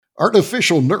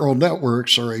Artificial neural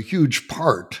networks are a huge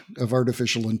part of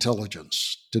artificial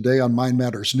intelligence. Today on Mind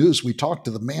Matters News, we talk to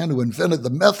the man who invented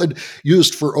the method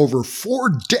used for over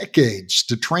 4 decades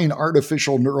to train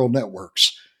artificial neural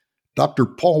networks. Dr.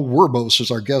 Paul Werbos is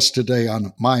our guest today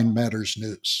on Mind Matters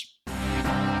News.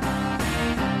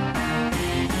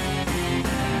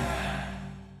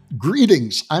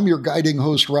 Greetings, I'm your guiding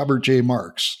host, Robert J.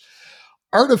 Marks.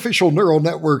 Artificial neural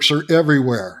networks are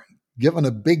everywhere. Given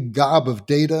a big gob of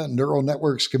data, neural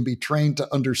networks can be trained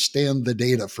to understand the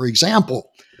data. For example,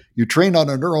 you train on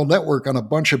a neural network on a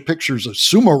bunch of pictures of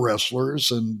sumo wrestlers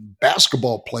and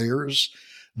basketball players.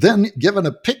 Then, given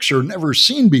a picture never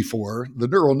seen before, the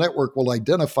neural network will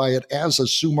identify it as a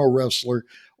sumo wrestler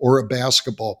or a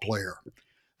basketball player.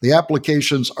 The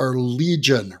applications are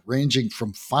legion, ranging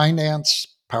from finance,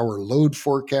 power load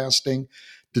forecasting,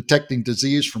 detecting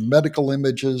disease from medical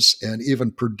images, and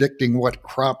even predicting what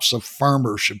crops a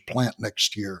farmer should plant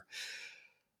next year.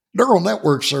 Neural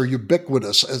networks are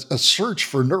ubiquitous. A search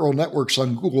for neural networks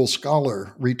on Google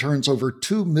Scholar returns over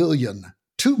 2 million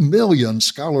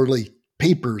scholarly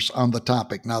papers on the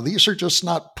topic. Now, these are just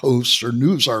not posts or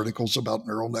news articles about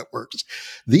neural networks.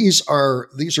 These are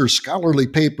scholarly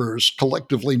papers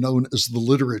collectively known as the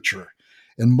literature.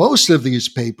 And most of these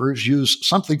papers use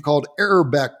something called error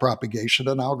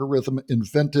backpropagation, an algorithm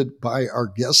invented by our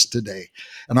guest today.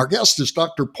 And our guest is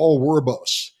Dr. Paul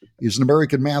Werbos. He's an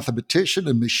American mathematician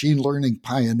and machine learning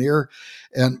pioneer,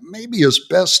 and maybe is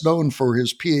best known for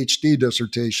his PhD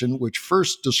dissertation, which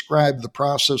first described the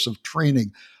process of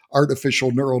training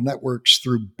artificial neural networks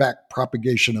through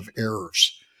backpropagation of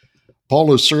errors.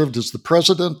 Paul has served as the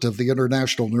president of the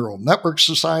International Neural Network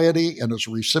Society and is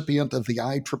a recipient of the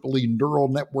IEEE Neural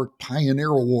Network Pioneer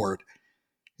Award.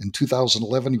 In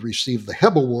 2011, he received the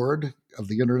Hebb Award of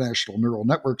the International Neural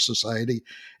Network Society,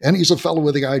 and he's a fellow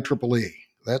of the IEEE.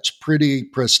 That's pretty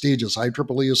prestigious.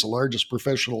 IEEE is the largest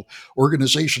professional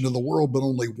organization in the world, but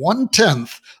only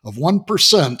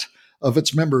 0.1% of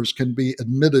its members can be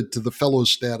admitted to the fellow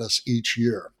status each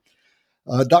year.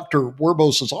 Dr.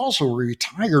 Werbos is also a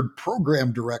retired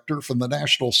program director from the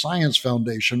National Science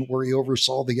Foundation, where he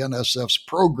oversaw the NSF's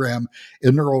program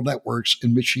in neural networks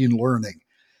and machine learning.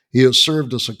 He has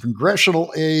served as a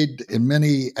congressional aide in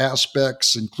many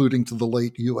aspects, including to the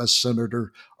late U.S.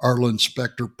 Senator Arlen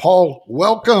Specter. Paul,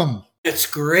 welcome. It's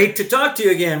great to talk to you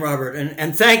again, Robert,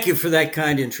 and thank you for that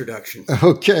kind introduction.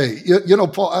 Okay.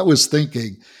 Paul, I was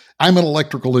thinking, I'm an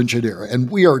electrical engineer,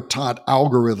 and we are taught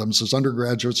algorithms as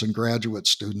undergraduates and graduate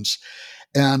students.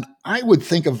 And I would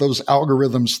think of those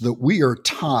algorithms that we are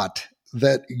taught,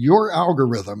 that your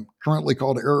algorithm, currently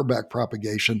called error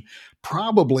backpropagation,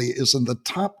 probably is in the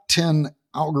top 10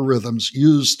 algorithms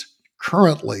used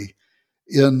currently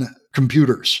in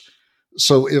computers.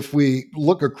 So if we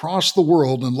look across the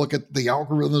world and look at the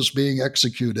algorithms being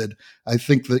executed, I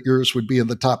think that yours would be in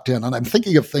the top 10. And I'm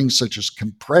thinking of things such as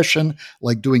compression,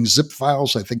 like doing zip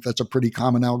files. I think that's a pretty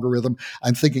common algorithm.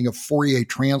 I'm thinking of Fourier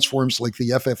transforms like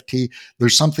the FFT.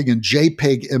 There's something in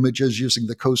JPEG images using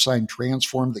the cosine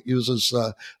transform that uses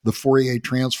the Fourier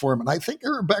transform. And I think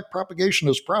error backpropagation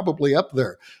is probably up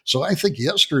there. So I think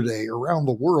yesterday around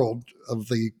the world of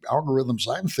the algorithms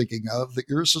I'm thinking of, that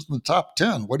yours is in the top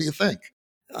 10. What do you think?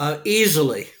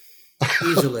 Easily.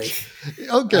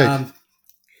 Okay.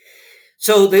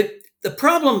 So the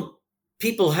problem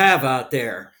people have out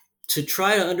there to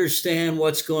try to understand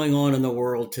what's going on in the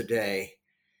world today,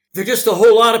 they're just a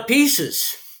whole lot of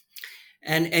pieces.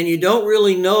 And you don't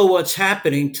really know what's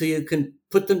happening till you can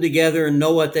put them together and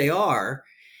know what they are.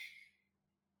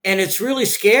 And it's really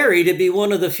scary to be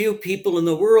one of the few people in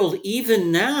the world,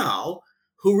 even now,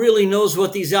 who really knows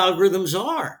what these algorithms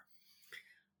are.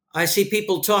 I see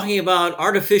people talking about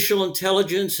artificial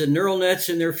intelligence and neural nets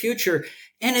in their future,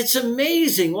 and it's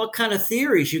amazing what kind of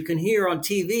theories you can hear on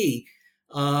TV,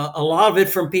 a lot of it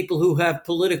from people who have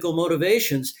political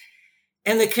motivations.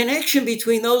 And the connection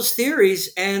between those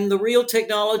theories and the real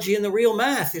technology and the real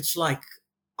math, it's like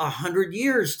 100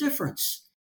 years difference.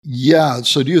 Yeah.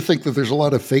 So do you think that there's a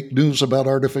lot of fake news about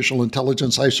artificial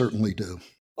intelligence? I certainly do.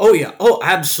 Oh, yeah. Oh,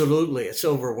 absolutely. It's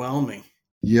overwhelming.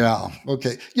 Yeah.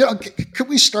 Okay. Could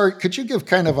we start? Could you give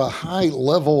kind of a high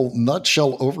level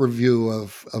nutshell overview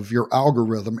of your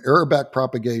algorithm, error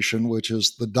backpropagation, which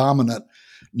is the dominant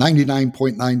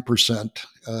 99.9%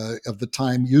 of the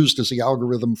time used as the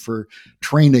algorithm for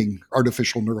training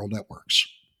artificial neural networks?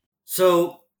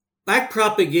 So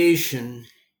backpropagation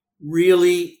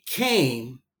really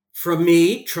came from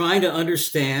me trying to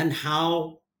understand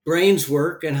how brains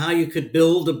work and how you could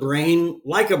build a brain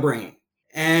like a brain.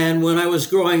 And when I was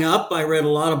growing up, I read a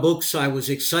lot of books I was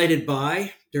excited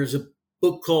by. There's a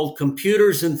book called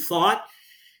Computers and Thought,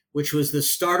 which was the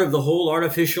start of the whole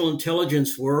artificial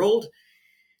intelligence world.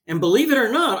 And believe it or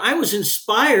not, I was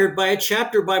inspired by a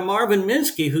chapter by Marvin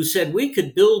Minsky, who said we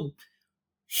could build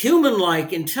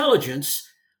human-like intelligence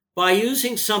by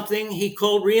using something he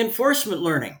called reinforcement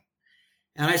learning.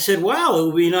 And I said, wow, it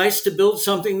would be nice to build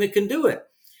something that can do it.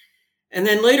 And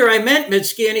then later I met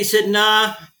Minsky and he said,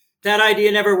 nah, that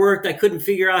idea never worked. I couldn't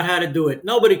figure out how to do it.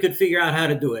 Nobody could figure out how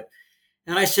to do it.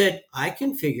 And I said, I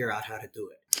can figure out how to do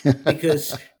it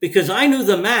because I knew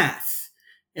the math.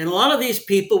 And a lot of these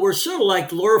people were sort of like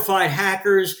glorified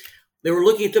hackers. They were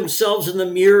looking at themselves in the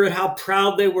mirror at how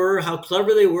proud they were, how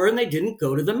clever they were, and they didn't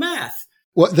go to the math.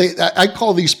 Well, I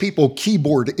call these people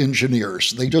keyboard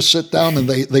engineers. They just sit down and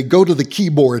they go to the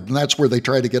keyboard, and that's where they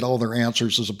try to get all their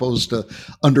answers as opposed to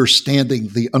understanding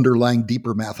the underlying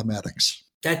deeper mathematics.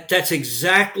 That's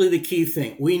exactly the key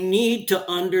thing. We need to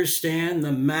understand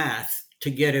the math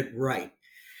to get it right.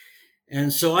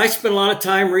 And so I spent a lot of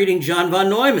time reading John von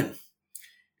Neumann.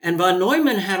 And von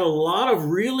Neumann had a lot of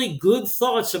really good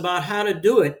thoughts about how to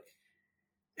do it.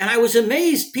 And I was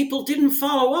amazed people didn't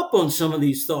follow up on some of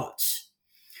these thoughts.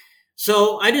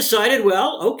 So I decided,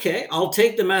 well, okay, I'll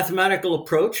take the mathematical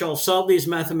approach. I'll solve these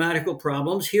mathematical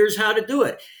problems. Here's how to do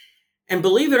it. And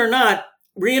believe it or not,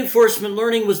 reinforcement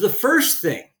learning was the first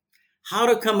thing. How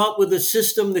to come up with a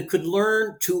system that could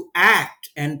learn to act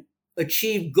and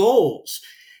achieve goals.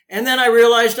 And then I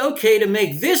realized, okay, to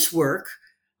make this work,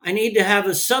 I need to have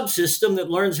a subsystem that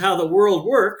learns how the world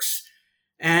works.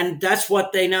 And that's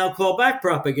what they now call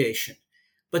backpropagation.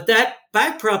 But that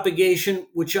backpropagation,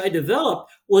 which I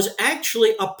developed, was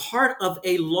actually a part of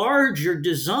a larger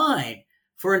design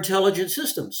for intelligent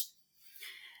systems.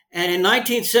 And in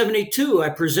 1972, I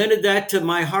presented that to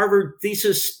my Harvard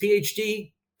thesis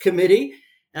PhD committee.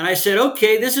 And I said,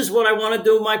 okay, this is what I want to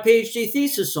do my PhD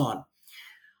thesis on.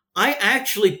 I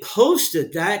actually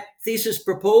posted that thesis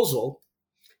proposal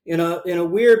in a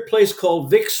weird place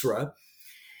called Vixra.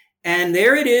 And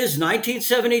there it is,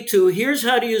 1972. Here's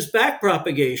how to use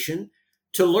backpropagation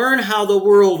to learn how the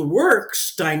world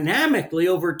works dynamically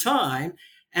over time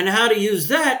and how to use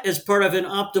that as part of an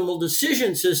optimal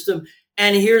decision system.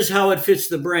 And here's how it fits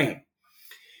the brain.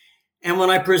 And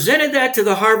when I presented that to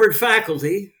the Harvard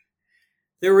faculty,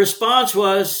 their response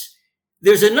was,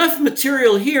 there's enough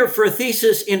material here for a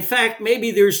thesis. In fact,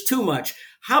 maybe there's too much.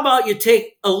 How about you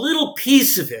take a little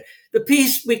piece of it, the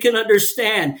piece we can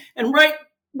understand, and write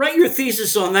your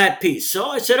thesis on that piece. So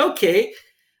I said, okay.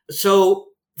 So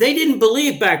they didn't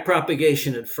believe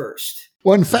backpropagation at first.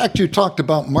 Well, in fact, you talked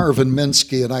about Marvin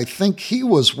Minsky, and I think he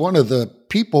was one of the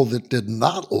people that did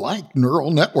not like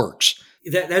neural networks.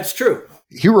 That's true.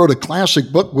 He wrote a classic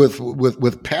book with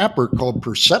Papert called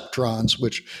Perceptrons,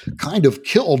 which kind of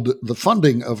killed the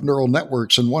funding of neural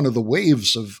networks in one of the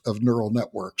waves of neural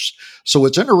networks. So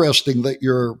it's interesting that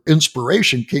your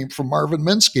inspiration came from Marvin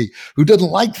Minsky, who didn't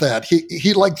like that.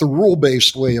 He liked the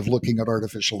rule-based way of looking at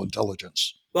artificial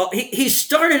intelligence. Well, he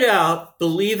started out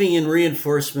believing in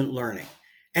reinforcement learning.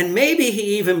 And maybe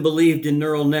he even believed in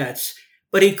neural nets,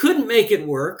 but he couldn't make it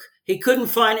work. He couldn't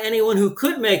find anyone who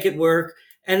could make it work.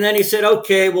 And then he said,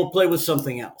 okay, we'll play with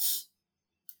something else.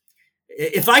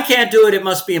 If I can't do it, it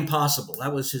must be impossible.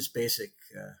 That was his basic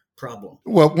problem.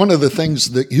 Well, one of the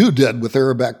things that you did with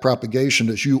error backpropagation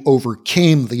is you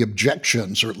overcame the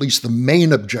objections, or at least the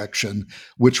main objection,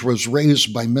 which was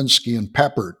raised by Minsky and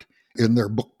Papert in their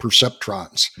book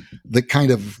Perceptrons, that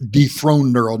kind of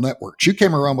dethroned neural networks. You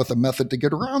came around with a method to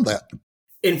get around that.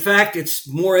 In fact, it's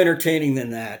more entertaining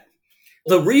than that.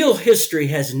 The real history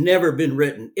has never been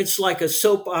written. It's like a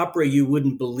soap opera you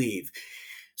wouldn't believe.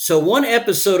 So one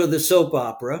episode of the soap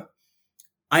opera,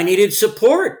 I needed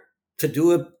support to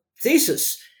do a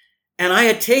thesis. And I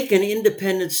had taken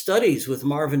independent studies with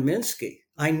Marvin Minsky.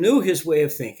 I knew his way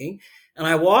of thinking. And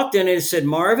I walked in and said,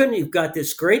 Marvin, you've got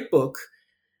this great book.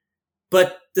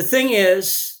 But the thing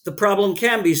is, the problem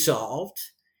can be solved.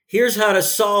 Here's how to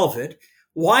solve it.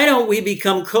 Why don't we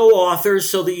become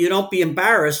co-authors so that you don't be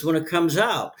embarrassed when it comes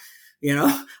out? You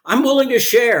know, I'm willing to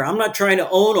share. I'm not trying to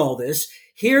own all this.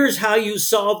 Here's how you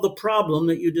solve the problem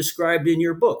that you described in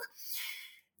your book.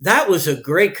 That was a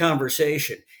great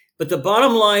conversation. But the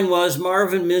bottom line was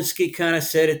Marvin Minsky kind of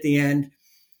said at the end,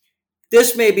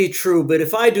 this may be true, but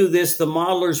if I do this, the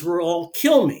modelers will all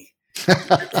kill me.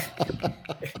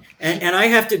 and I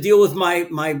have to deal with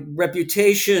my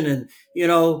reputation. And, you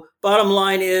know, bottom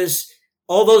line is,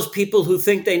 all those people who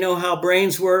think they know how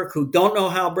brains work, who don't know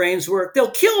how brains work,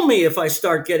 they'll kill me if I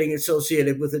start getting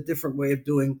associated with a different way of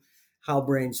doing how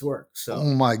brains work. So,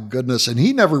 oh my goodness. And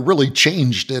he never really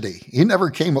changed, did he? He never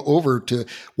came over to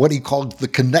what he called the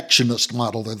connectionist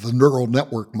model, the neural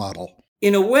network model.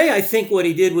 In a way, I think what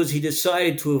he did was he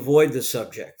decided to avoid the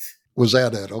subject. Was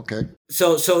that it? Okay.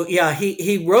 So yeah,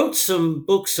 he wrote some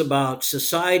books about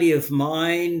society of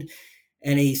mind,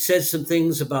 and he said some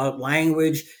things about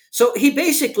language. So he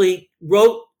basically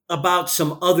wrote about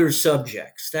some other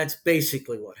subjects. That's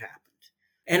basically what happened.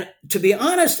 And to be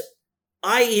honest,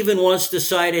 I even once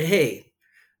decided, hey,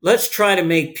 let's try to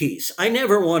make peace. I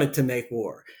never wanted to make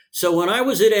war. So when I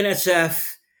was at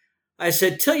NSF, I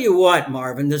said, tell you what,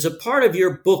 Marvin, there's a part of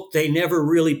your book they never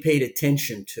really paid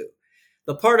attention to.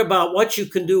 The part about what you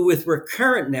can do with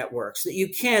recurrent networks that you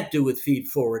can't do with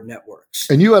feed-forward networks.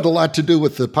 And you had a lot to do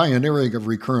with the pioneering of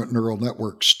recurrent neural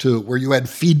networks, too, where you had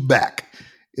feedback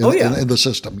in the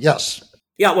system. Yes.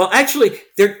 Yeah, well, actually,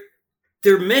 there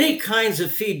are many kinds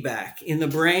of feedback in the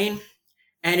brain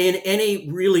and in any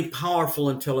really powerful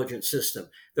intelligent system.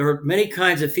 There are many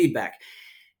kinds of feedback.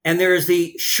 And there's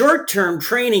the short-term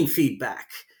training feedback,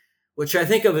 which I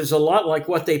think of as a lot like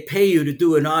what they pay you to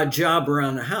do an odd job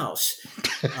around the house.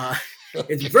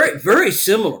 It's very, very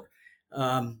similar.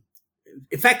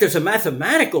 In fact, there's a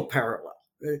mathematical parallel.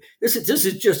 This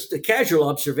is just a casual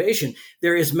observation.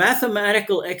 There is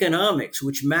mathematical economics,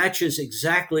 which matches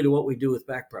exactly to what we do with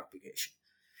backpropagation.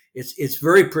 It's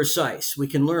very precise. We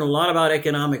can learn a lot about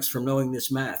economics from knowing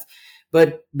this math.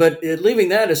 But leaving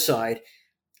that aside,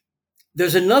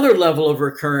 there's another level of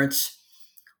recurrence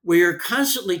where you're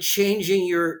constantly changing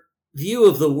your view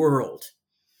of the world.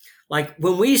 Like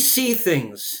when we see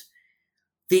things,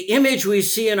 the image we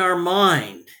see in our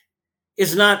mind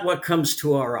is not what comes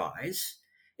to our eyes.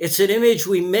 It's an image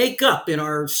we make up in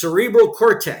our cerebral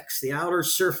cortex, the outer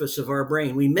surface of our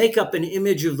brain. We make up an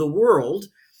image of the world.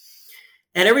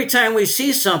 And every time we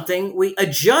see something, we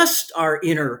adjust our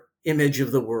inner image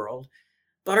of the world.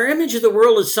 But our image of the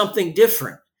world is something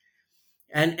different.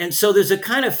 And so there's a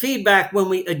kind of feedback when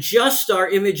we adjust our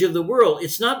image of the world.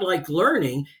 It's not like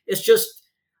learning. It's just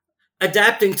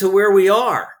adapting to where we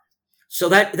are. So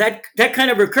that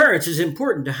kind of recurrence is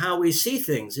important to how we see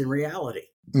things in reality.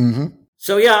 Mm-hmm.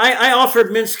 So yeah, I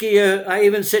offered Minsky, I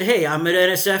even said, hey, I'm at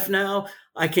NSF now.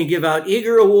 I can give out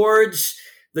Eager Awards,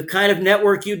 the kind of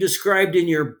network you described in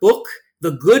your book,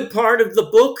 the good part of the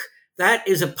book. That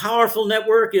is a powerful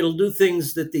network. It'll do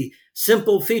things that the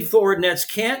simple feed-forward nets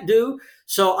can't do.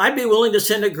 So I'd be willing to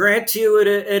send a grant to you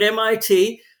at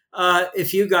MIT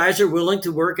if you guys are willing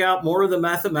to work out more of the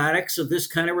mathematics of this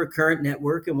kind of recurrent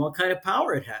network and what kind of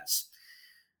power it has.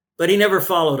 But he never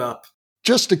followed up.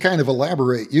 Just to kind of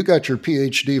elaborate, you got your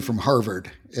PhD from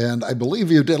Harvard, and I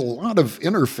believe you did a lot of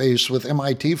interface with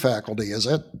MIT faculty. Is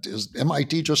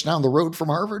MIT just down the road from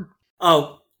Harvard?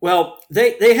 Oh, well,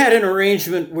 they had an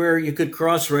arrangement where you could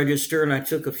cross-register, and I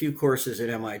took a few courses at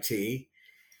MIT.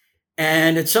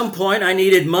 And at some point, I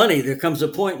needed money. There comes a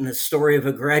point in the story of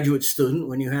a graduate student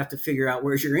when you have to figure out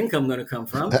where's your income going to come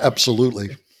from.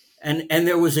 Absolutely. And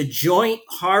there was a joint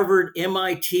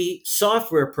Harvard-MIT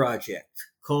software project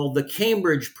called the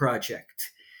Cambridge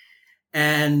Project.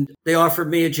 And they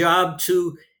offered me a job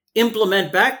to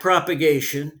implement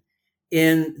backpropagation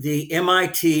in the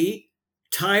MIT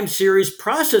time series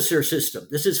processor system.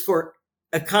 This is for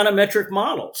econometric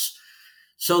models.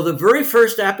 So the very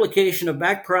first application of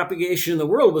backpropagation in the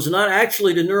world was not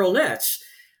actually to neural nets.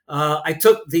 I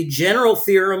took the general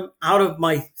theorem out of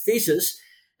my thesis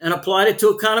and applied it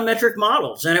to econometric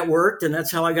models, and it worked, and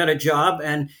that's how I got a job.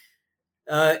 And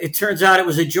it turns out it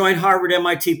was a joint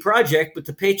Harvard-MIT project, but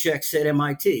the paycheck said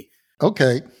MIT.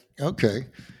 Okay.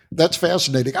 That's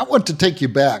fascinating. I want to take you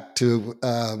back to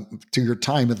your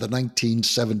time in the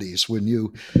 1970s when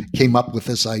you came up with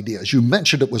this idea. As you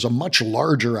mentioned, it was a much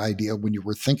larger idea when you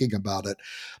were thinking about it.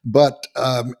 But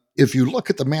if you look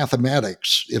at the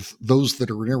mathematics, if those that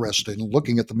are interested in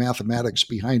looking at the mathematics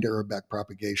behind error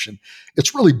backpropagation,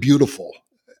 it's really beautiful.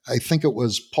 I think it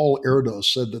was Paul Erdos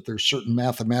said that there's certain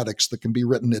mathematics that can be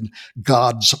written in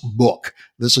God's book.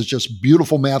 This is just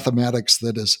beautiful mathematics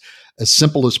that is as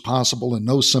simple as possible and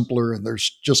no simpler. And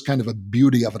there's just kind of a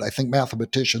beauty of it. I think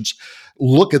mathematicians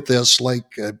look at this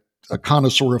like a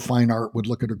connoisseur of fine art would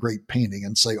look at a great painting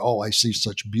and say, oh, I see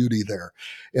such beauty there.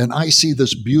 And I see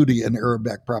this beauty in error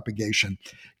backpropagation.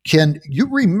 Can you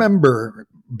remember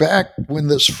back when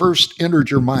this first entered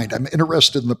your mind? I'm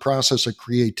interested in the process of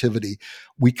creativity.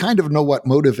 We kind of know what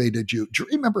motivated you. Do you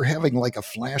remember having like a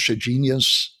flash of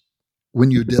genius when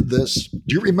you did this? Do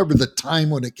you remember the time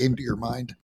when it came to your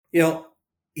mind?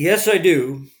 Yes, I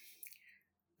do.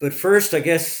 But first, I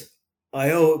guess I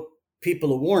owe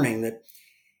people a warning that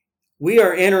we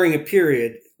are entering a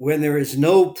period when there is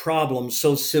no problem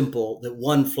so simple that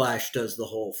one flash does the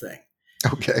whole thing.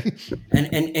 Okay.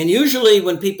 And usually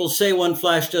when people say one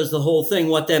flash does the whole thing,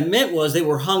 what that meant was they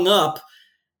were hung up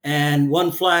And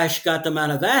one flash got them out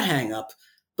of that hang-up.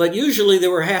 But usually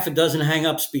there were half a dozen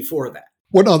hang-ups before that.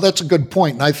 Well, no, that's a good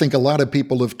point. And I think a lot of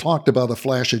people have talked about a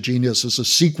flash of genius as a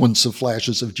sequence of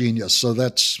flashes of genius. So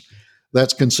that's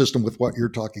consistent with what you're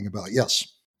talking about. Yes.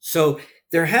 So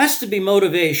there has to be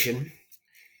motivation.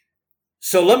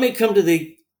 So let me come to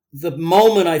the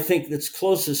moment I think that's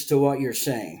closest to what you're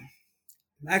saying.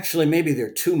 Actually, maybe there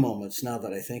are two moments now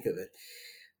that I think of it.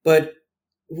 But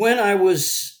when I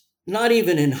was not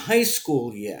even in high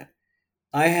school yet,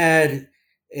 I had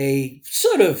a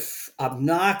sort of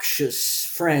obnoxious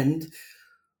friend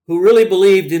who really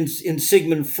believed in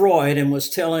Sigmund Freud and was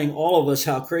telling all of us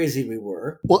how crazy we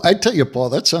were. Well, I tell you, Paul,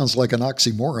 that sounds like an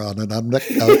oxymoron, and I'm not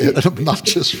an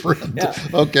obnoxious friend. Yeah.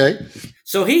 Okay.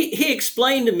 So he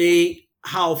explained to me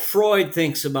how Freud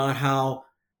thinks about how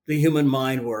the human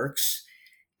mind works,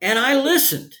 and I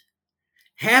listened.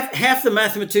 Half the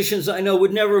mathematicians I know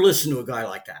would never listen to a guy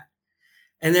like that.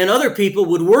 And then other people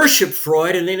would worship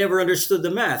Freud and they never understood the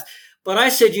math. But I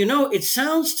said, it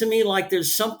sounds to me like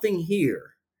there's something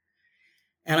here.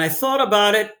 And I thought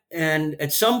about it. And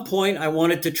at some point, I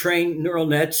wanted to train neural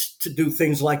nets to do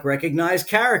things like recognize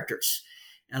characters.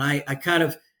 And I kind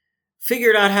of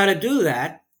figured out how to do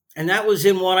that. And that was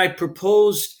in what I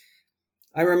proposed.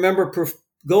 I remember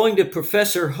going to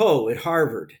Professor Ho at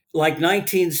Harvard, like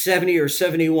 1970 or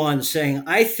 71, saying,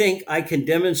 I think I can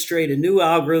demonstrate a new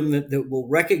algorithm that will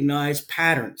recognize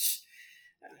patterns.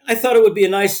 I thought it would be a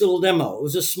nice little demo. It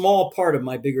was a small part of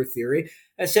my bigger theory.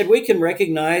 I said, we can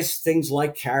recognize things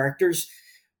like characters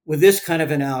with this kind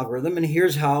of an algorithm, and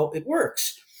here's how it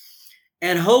works.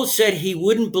 And Ho said he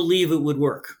wouldn't believe it would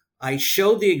work. I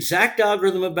showed the exact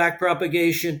algorithm of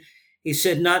backpropagation. He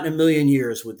said, not in a million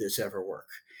years would this ever work.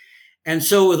 And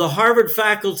so with the Harvard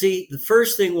faculty, the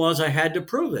first thing was I had to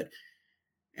prove it.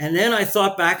 And then I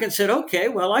thought back and said, okay,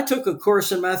 well, I took a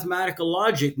course in mathematical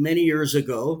logic many years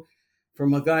ago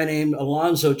from a guy named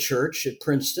Alonzo Church at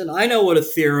Princeton. I know what a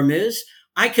theorem is.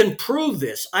 I can prove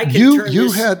this. I can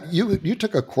you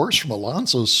took a course from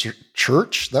Alonzo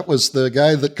Church. That was the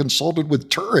guy that consulted with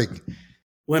Turing.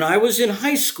 When I was in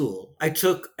high school, I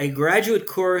took a graduate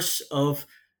course of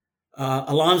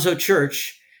Alonzo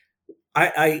Church.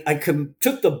 I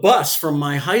took the bus from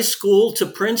my high school to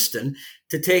Princeton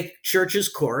to take Church's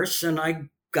course, and I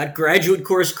got graduate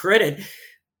course credit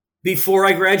before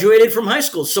I graduated from high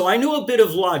school. So I knew a bit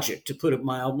of logic, to put it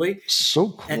mildly.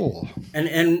 So cool.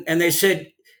 And they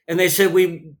said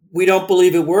we don't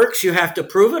believe it works. You have to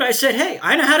prove it. I said, hey,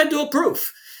 I know how to do a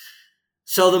proof.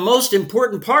 So the most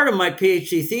important part of my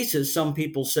PhD thesis, some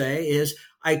people say, is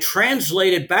I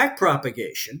translated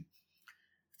backpropagation.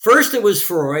 First it was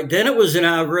Freud, then it was an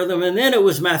algorithm, and then it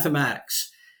was mathematics.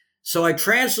 So I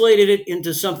translated it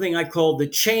into something I called the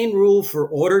chain rule for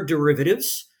ordered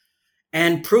derivatives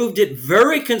and proved it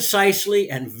very concisely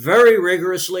and very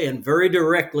rigorously and very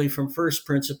directly from first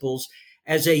principles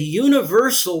as a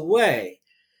universal way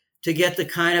to get the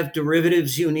kind of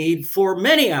derivatives you need for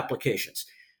many applications.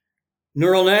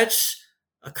 Neural nets,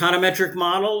 econometric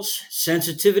models,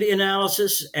 sensitivity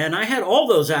analysis, and I had all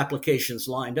those applications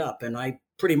lined up, and I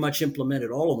pretty much implemented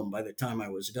all of them by the time I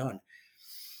was done.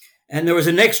 And there was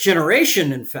a next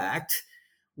generation, in fact,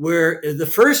 where the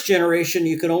first generation,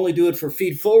 you could only do it for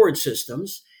feed-forward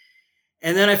systems.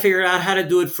 And then I figured out how to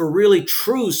do it for really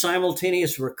true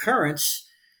simultaneous recurrence,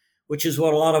 which is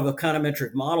what a lot of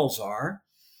econometric models are.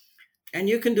 And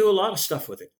you can do a lot of stuff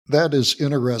with it. That is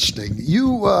interesting.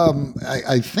 You,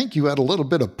 I think you had a little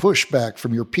bit of pushback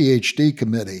from your PhD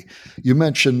committee. You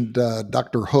mentioned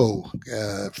Dr. Ho,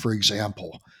 for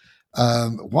example.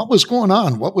 What was going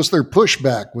on? What was their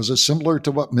pushback? Was it similar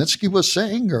to what Minsky was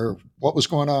saying, or what was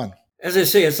going on? As I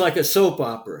say, it's like a soap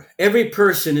opera. Every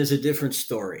person is a different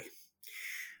story.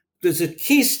 There's a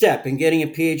key step in getting a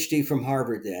PhD from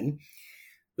Harvard then.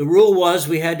 The rule was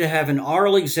we had to have an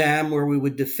oral exam where we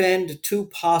would defend two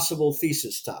possible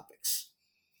thesis topics.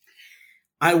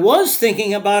 I was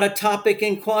thinking about a topic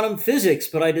in quantum physics,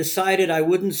 but I decided I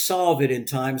wouldn't solve it in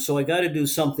time, so I got to do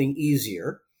something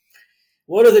easier.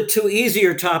 What are the two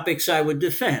easier topics I would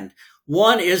defend?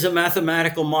 One is a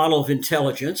mathematical model of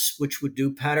intelligence, which would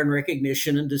do pattern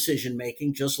recognition and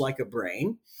decision-making just like a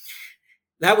brain.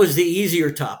 That was the easier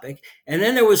topic. And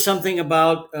then there was something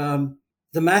about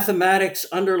the mathematics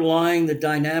underlying the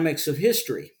dynamics of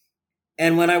history.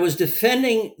 And when I was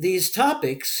defending these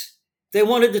topics, they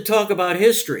wanted to talk about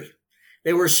history.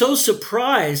 They were so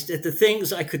surprised at the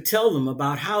things I could tell them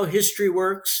about how history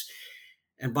works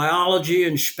and biology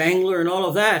and Spengler and all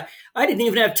of that. I didn't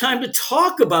even have time to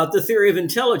talk about the theory of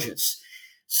intelligence.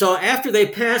 So after they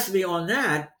passed me on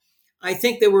that, I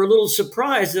think they were a little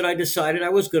surprised that I decided I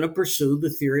was going to pursue the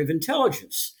theory of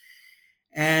intelligence.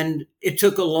 And it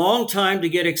took a long time to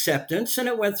get acceptance, and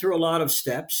it went through a lot of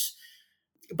steps.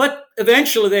 But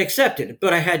eventually they accepted it,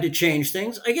 but I had to change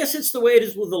things. I guess it's the way it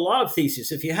is with a lot of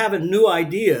theses. If you have a new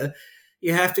idea,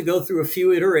 you have to go through a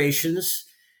few iterations.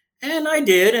 And I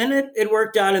did, and it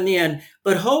worked out in the end.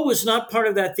 But Ho was not part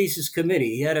of that thesis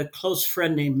committee. He had a close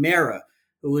friend named Mara,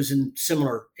 who was in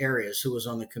similar areas, who was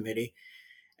on the committee.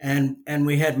 And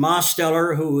we had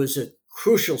Mosteller, who was a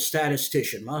crucial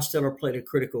statistician. Mosteller played a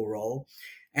critical role.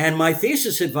 And my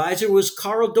thesis advisor was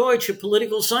Carl Deutsch, a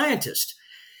political scientist.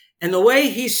 And the way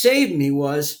he saved me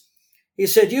was, he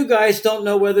said, you guys don't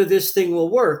know whether this thing will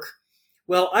work.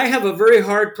 Well, I have a very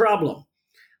hard problem.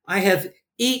 I have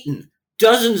eaten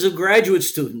dozens of graduate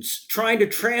students trying to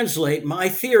translate my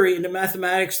theory into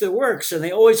mathematics that works, and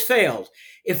they always failed.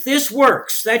 If this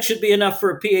works, that should be enough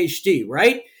for a PhD,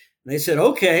 right? And they said,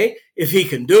 okay, if he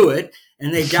can do it.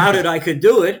 And they doubted I could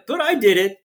do it, but I did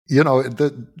it. You know,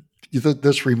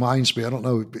 this reminds me, I don't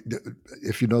know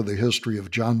if you know the history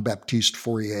of Jean-Baptiste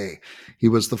Fourier. He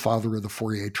was the father of the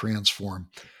Fourier transform.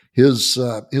 His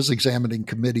examining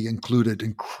committee included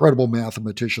incredible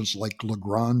mathematicians like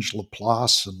Lagrange,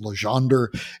 Laplace, and Legendre.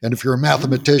 And if you're a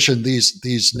mathematician,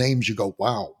 these names, you go,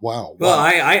 wow. Well,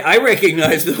 I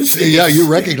recognize those names. Yeah, you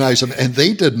recognize them. And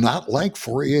they did not like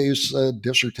Fourier's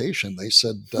dissertation. They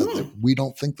said, we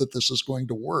don't think that this is going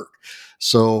to work.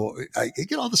 So,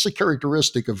 this is a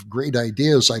characteristic of great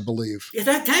ideas, I believe. Yeah,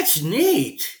 that's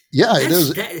neat. Yeah, it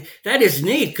is. That is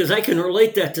neat, because I can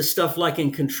relate that to stuff like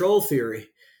in control theory.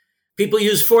 People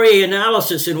use Fourier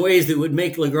analysis in ways that would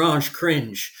make Lagrange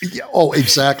cringe. Yeah, oh,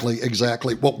 exactly.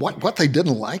 Well, what they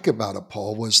didn't like about it,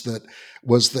 Paul, was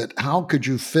that how could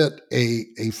you fit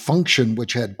a function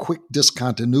which had quick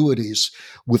discontinuities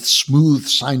with smooth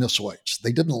sinusoids?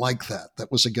 They didn't like that.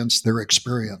 That was against their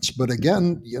experience. But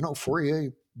again,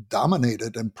 Fourier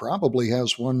dominated and probably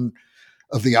has one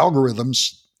of the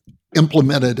algorithms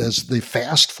implemented as the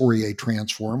fast Fourier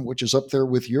transform, which is up there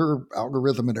with your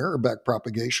algorithm in error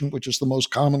backpropagation, which is the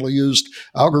most commonly used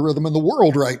algorithm in the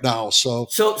world right now. So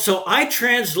I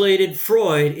translated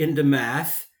Freud into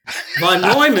math. Von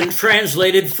Neumann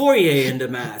translated Fourier into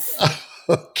math.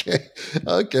 Okay,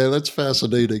 that's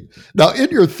fascinating. Now, in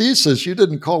your thesis, you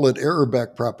didn't call it error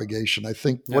backpropagation. I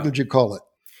think, what did you call it?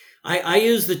 I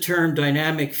use the term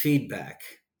dynamic feedback.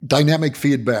 Dynamic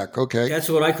feedback, okay. That's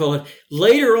what I call it.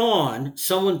 Later on,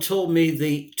 someone told me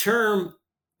the term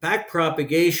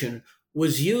backpropagation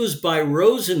was used by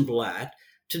Rosenblatt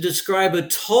to describe a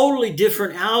totally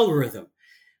different algorithm.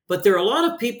 But there are a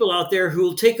lot of people out there who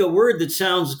will take a word that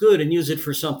sounds good and use it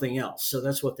for something else. So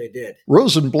that's what they did.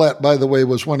 Rosenblatt, by the way,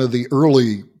 was one of the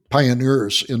early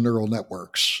pioneers in neural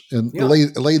networks and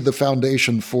laid the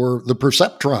foundation for the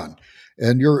perceptron.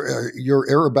 And your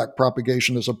error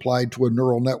backpropagation is applied to a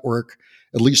neural network,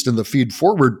 at least in the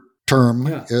feed-forward term,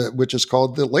 which is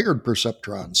called the layered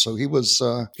perceptron. So he was...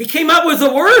 he came up with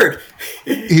the word.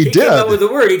 He did. Came up with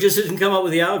the word. He just didn't come up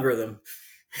with the algorithm.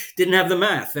 Didn't have the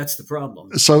math. That's the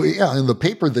problem. So, in the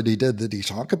paper that he did he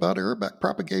talk about error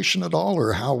backpropagation at all,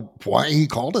 or why he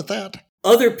called it that?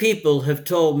 Other people have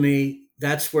told me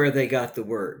that's where they got the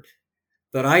word.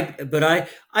 But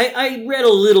I read a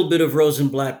little bit of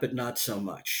Rosenblatt, but not so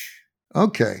much.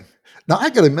 Okay. Now, I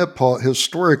got to admit, Paul,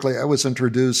 historically, I was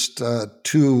introduced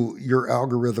to your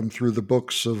algorithm through the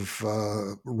books of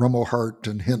Rumelhart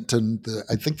and Hinton.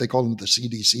 I think they call them the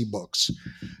CDC books.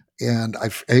 And I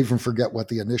even forget what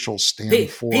the initials stand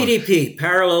for. PDP,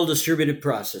 Parallel Distributed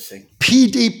Processing.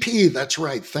 PDP, that's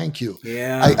right. Thank you.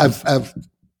 Yeah. I've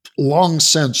long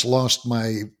since lost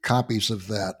my copies of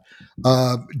that.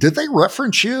 Did they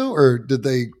reference you, or did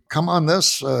they come on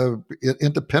this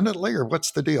independently, or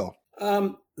what's the deal?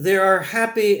 There are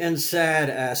happy and sad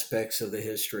aspects of the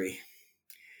history.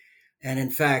 And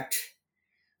in fact,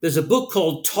 there's a book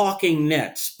called Talking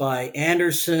Nets by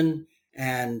Anderson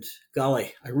and,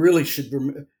 golly, I really should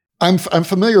remember. I'm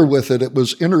familiar with it. It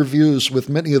was interviews with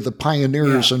many of the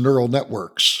pioneers in neural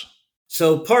networks.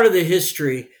 So part of the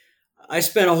history, I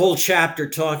spent a whole chapter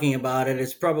talking about it.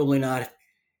 It's probably not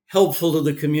helpful to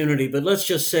the community, but let's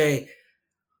just say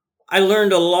I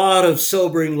learned a lot of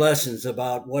sobering lessons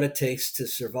about what it takes to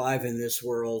survive in this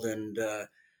world and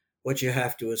what you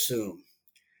have to assume.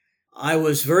 I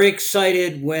was very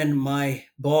excited when my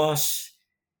boss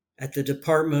at the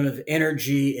Department of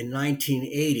Energy in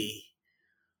 1980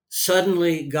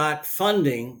 suddenly got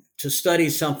funding to study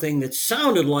something that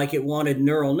sounded like it wanted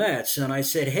neural nets. And I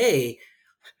said, hey,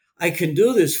 I can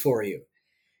do this for you.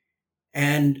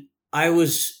 And I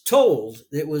was told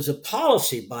it was a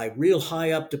policy by real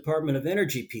high up Department of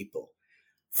Energy people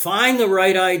find the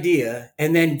right idea,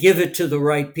 and then give it to the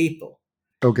right people.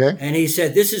 Okay. And he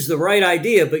said, this is the right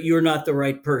idea, but you're not the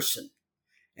right person.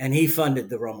 And he funded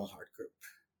the Rumelhart Group.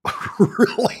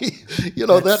 Really? You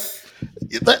know,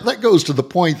 that goes to the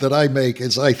point that I make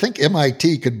is I think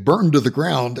MIT could burn to the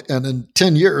ground, and in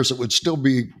 10 years it would still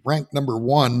be ranked number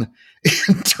one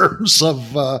in terms of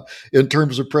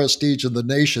prestige in the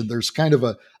nation. There's kind of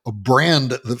a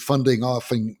brand that funding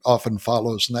often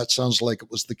follows, and that sounds like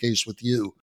it was the case with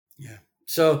you. Yeah.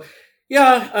 So,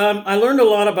 I learned a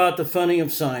lot about the funding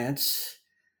of science.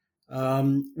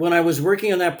 When I was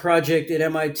working on that project at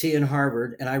MIT and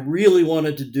Harvard, and I really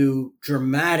wanted to do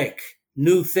dramatic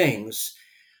new things,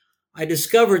 I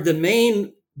discovered the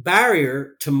main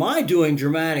barrier to my doing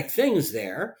dramatic things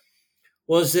there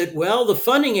was that, well, the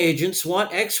funding agents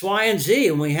want X, Y, and Z,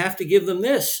 and we have to give them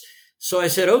this. So I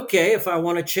said, okay, if I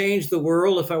want to change the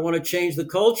world, if I want to change the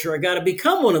culture, I got to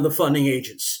become one of the funding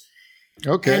agents.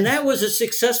 Okay. And that was a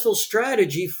successful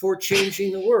strategy for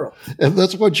changing the world. And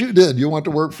that's what you did. You went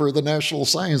to work for the National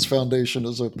Science Foundation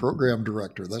as a program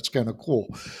director. That's kind of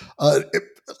cool.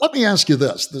 Let me ask you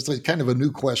this. This is kind of a new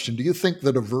question. Do you think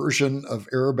that a version of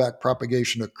error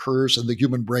backpropagation occurs in the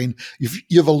human brain?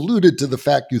 You've alluded to the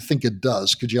fact you think it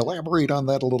does. Could you elaborate on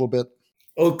that a little bit?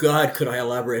 Oh, God, could I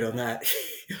elaborate on that?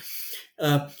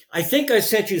 I think I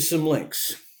sent you some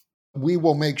links. We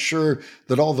will make sure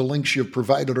that all the links you've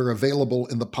provided are available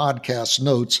in the podcast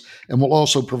notes, and we'll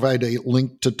also provide a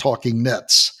link to Talking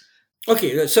Nets.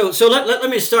 Okay, so let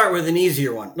me start with an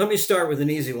easier one.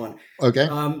 Okay.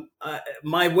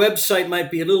 My website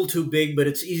might be a little too big, but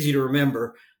it's easy to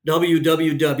remember.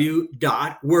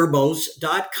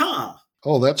 www.werbos.com.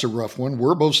 Oh, that's a rough one.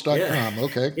 Werbos.com. Yeah.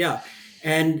 Okay. Yeah.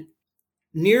 And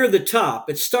near the top,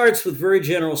 it starts with very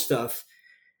general stuff,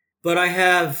 but I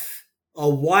have a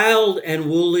wild and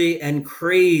woolly and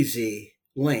crazy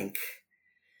link.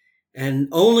 And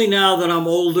only now that I'm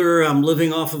older, I'm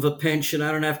living off of a pension, I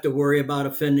don't have to worry about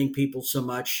offending people so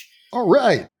much. All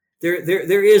right.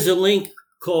 There is a link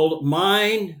called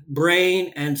Mind,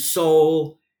 Brain, and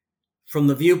Soul from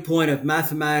the viewpoint of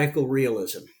mathematical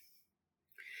realism.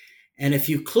 And if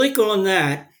you click on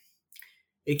that,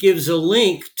 it gives a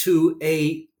link to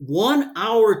a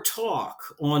 1-hour talk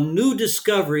on new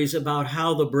discoveries about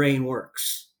how the brain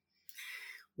works.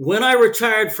 When I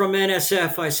retired from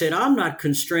NSF, I said, I'm not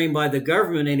constrained by the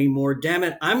government anymore. Damn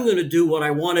it, I'm going to do what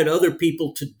I wanted other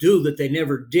people to do that they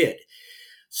never did.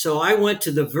 So I went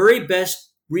to the very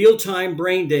best real-time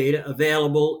brain data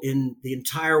available in the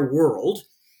entire world.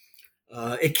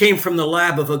 It came from the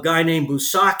lab of a guy named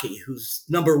Busaki, who's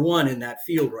number one in that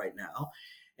field right now.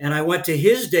 And I went to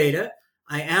his data,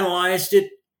 I analyzed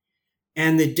it,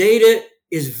 and the data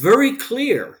is very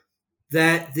clear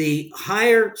that the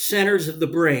higher centers of the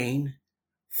brain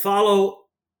follow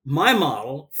my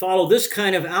model, follow this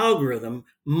kind of algorithm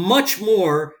much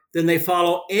more than they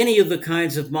follow any of the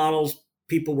kinds of models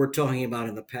people were talking about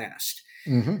in the past.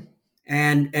 Mm-hmm.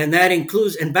 And that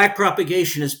includes, and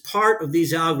backpropagation is part of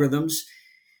these algorithms.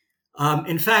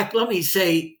 In fact, let me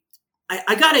say,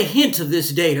 I got a hint of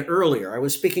this data earlier. I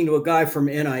was speaking to a guy from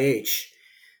NIH,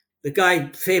 the guy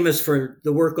famous for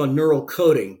the work on neural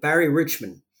coding, Barry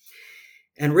Richmond.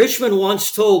 And Richmond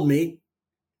once told me,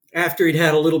 after he'd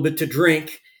had a little bit to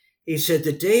drink, he said,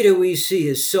 the data we see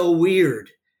is so weird.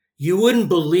 You wouldn't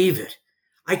believe it.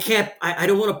 I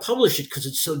don't want to publish it because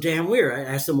it's so damn weird. I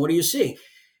asked him, what do you see?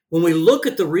 When we look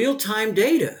at the real-time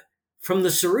data from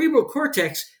the cerebral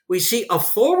cortex, we see a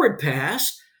forward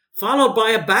pass followed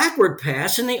by a backward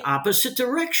pass in the opposite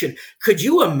direction. Could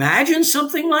you imagine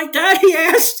something like that? He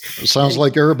asked. It sounds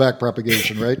like error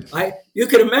backpropagation, right? You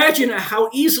could imagine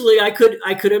how easily I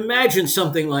could imagine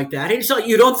something like that. He said,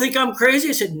 you don't think I'm crazy?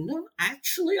 I said, no,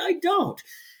 actually, I don't.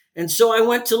 And so I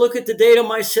went to look at the data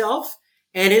myself,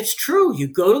 and it's true. You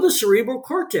go to the cerebral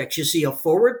cortex, you see a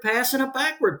forward pass and a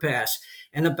backward pass,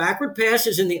 and the backward pass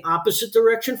is in the opposite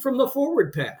direction from the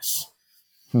forward pass.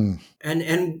 And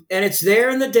it's there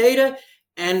in the data.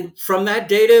 And from that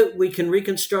data, we can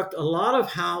reconstruct a lot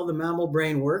of how the mammal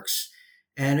brain works.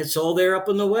 And it's all there up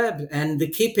on the web. And the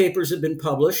key papers have been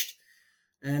published.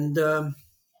 And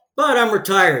but I'm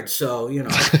retired, so I don't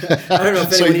know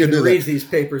if anyone even reads these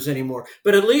papers anymore.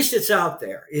 But at least it's out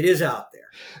there. It is out there.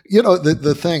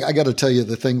 The thing, I got to tell you,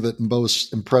 the thing that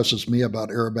most impresses me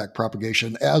about error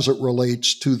backpropagation as it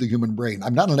relates to the human brain.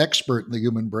 I'm not an expert in the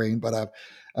human brain, but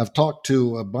I've talked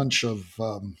to a bunch of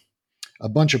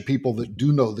people that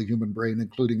do know the human brain,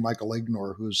 including Michael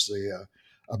Ignor, who's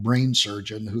a brain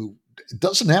surgeon who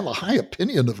doesn't have a high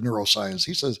opinion of neuroscience.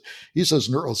 He says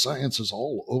neuroscience is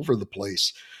all over the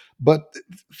place. But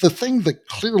the thing that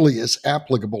clearly is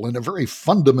applicable in a very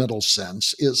fundamental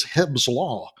sense is Hebb's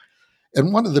law.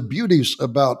 And one of the beauties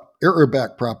about error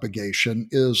back propagation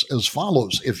is as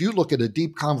follows. If you look at a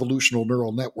deep convolutional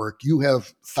neural network, you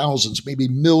have thousands, maybe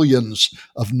millions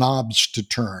of knobs to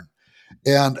turn.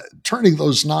 And turning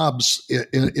those knobs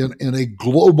in a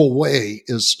global way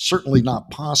is certainly not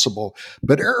possible.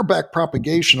 But error back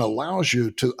propagation allows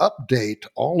you to update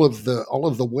all of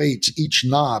the weights, each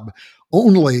knob,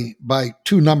 only by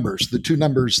two numbers, the two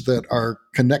numbers that are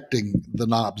connecting the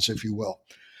knobs, if you will.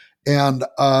 And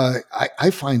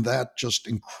I find that just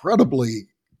incredibly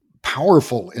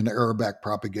powerful in error back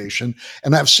propagation.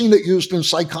 And I've seen it used in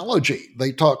psychology.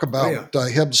 They talk about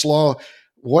Hebb's law.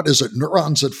 What is it?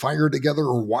 Neurons that fire together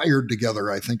or wired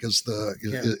together, I think is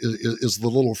the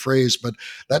little phrase. But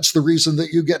that's the reason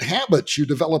that you get habits. You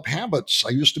develop habits. I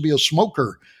used to be a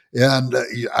smoker, and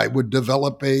I would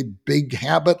develop a big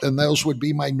habit, and those would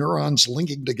be my neurons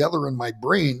linking together in my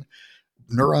brain.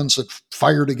 Neurons that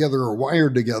fire together or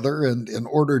wired together. And in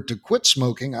order to quit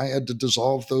smoking, I had to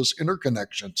dissolve those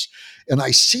interconnections. And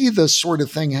I see this sort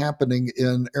of thing happening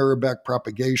in error back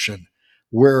propagation,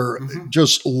 where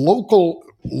just local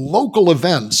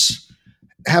events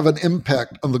have an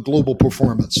impact on the global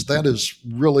performance. That is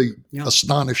really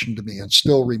astonishing to me and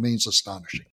still remains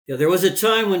astonishing. Yeah, there was a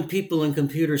time when people in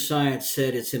computer science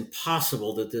said it's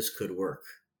impossible that this could work.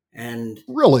 And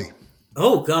really?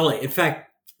 Oh, golly. In fact,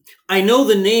 I know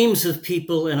the names of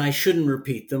people and I shouldn't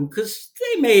repeat them because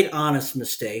they made honest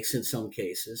mistakes in some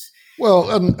cases. Well,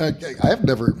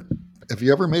 have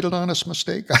you ever made an honest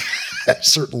mistake? I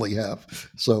certainly have.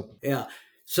 So, yeah.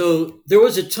 So there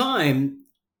was a time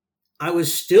I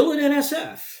was still at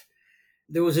NSF.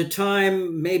 There was a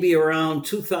time maybe around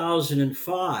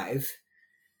 2005.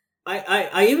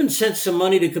 I even sent some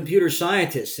money to computer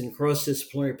scientists in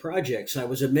cross-disciplinary projects. I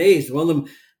was amazed. One of them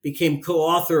became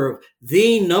co-author of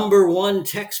the #1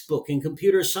 textbook in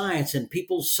computer science, and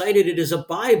people cited it as a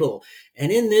Bible.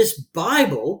 And in this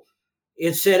Bible,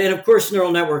 it said, and of course,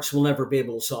 neural networks will never be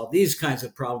able to solve these kinds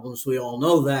of problems. We all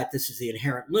know that. This is the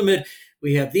inherent limit.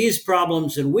 We have these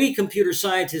problems, and we computer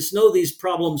scientists know these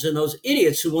problems, and those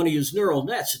idiots who want to use neural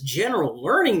nets, general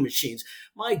learning machines,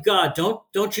 my God,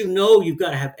 don't you know you've got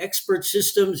to have expert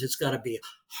systems? It's got to be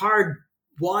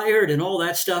hardwired and all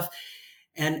that stuff.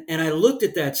 And I looked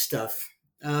at that stuff,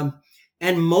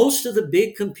 and most of the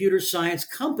big computer science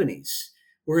companies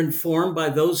were informed by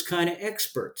those kind of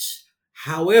experts.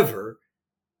 However,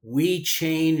 we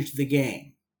changed the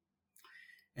game.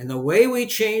 And the way we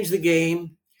changed the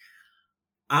game,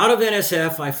 out of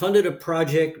NSF, I funded a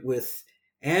project with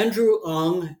Andrew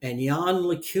Ng and Jan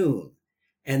LeCun.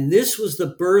 And this was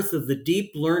the birth of the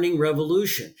deep learning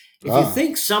revolution. If you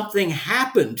think something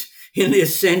happened in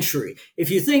this century, if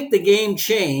you think the game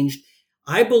changed,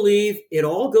 I believe it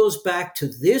all goes back to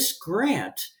this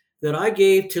grant that I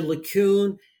gave to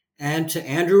LeCun and to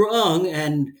Andrew Ng,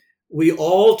 and we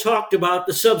all talked about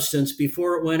the substance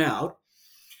before it went out.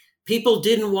 People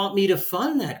didn't want me to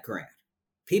fund that grant.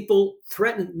 People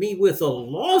threatened me with a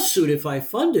lawsuit if I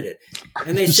funded it.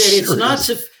 And they said it's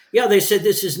not they said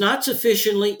this is not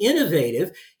sufficiently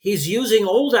innovative. He's using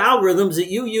old algorithms that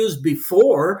you used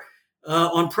before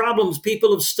on problems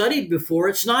people have studied before.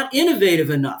 It's not innovative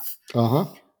enough.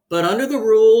 But under the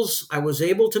rules, I was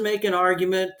able to make an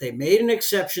argument. They made an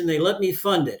exception. They let me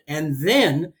fund it. And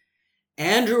then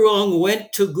Andrew Ng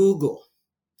went to Google,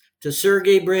 to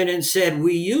Sergey Brin, and said,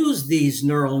 we use these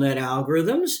neural net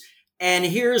algorithms, and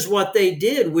here's what they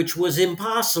did, which was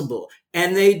impossible.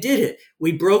 And they did it.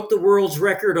 We broke the world's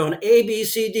record on A, B,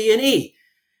 C, D, and E.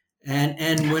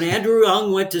 And when Andrew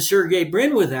Ng went to Sergey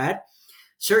Brin with that,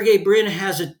 Sergey Brin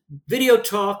has a video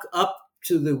talk up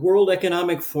to the World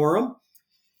Economic Forum.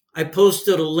 I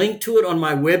posted a link to it on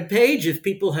my webpage. If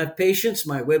people have patience,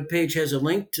 my webpage has a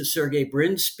link to Sergey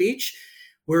Brin's speech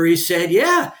where he said,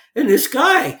 yeah, and this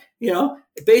guy,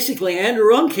 basically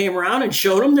Andrew Ng came around and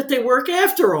showed him that they work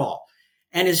after all.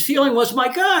 And his feeling was, my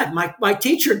God, my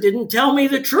teacher didn't tell me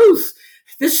the truth.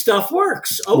 This stuff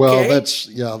works. Okay. Well,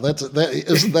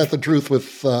 isn't that the truth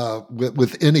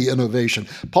with any innovation?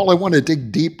 Paul, I want to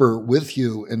dig deeper with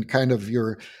you in kind of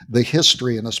the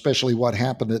history and especially what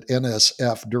happened at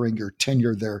NSF during your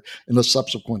tenure there in a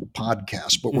subsequent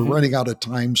podcast. But we're running out of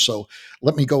time, so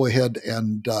let me go ahead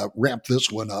and wrap this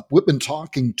one up. We've been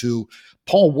talking to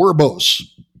Paul Werbos.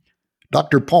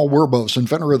 Dr. Paul Werbos,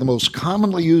 inventor of the most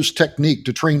commonly used technique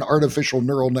to train artificial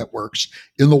neural networks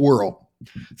in the world.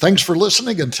 Thanks for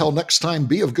listening. Until next time,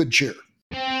 be of good cheer.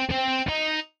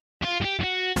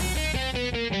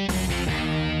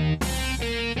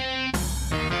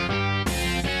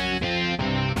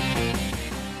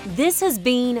 This has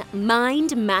been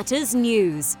Mind Matters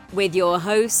News with your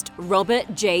host, Robert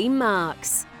J.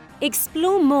 Marks.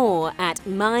 Explore more at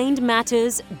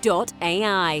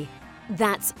mindmatters.ai.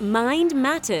 That's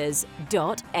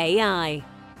mindmatters.ai.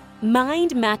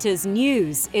 Mind Matters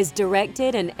News is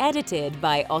directed and edited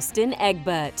by Austin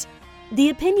Egbert. The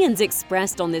opinions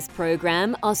expressed on this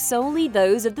program are solely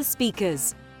those of the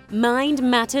speakers. Mind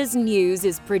Matters News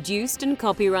is produced and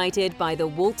copyrighted by the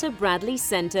Walter Bradley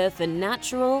Center for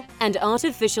Natural and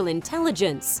Artificial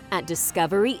Intelligence at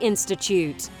Discovery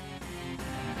Institute.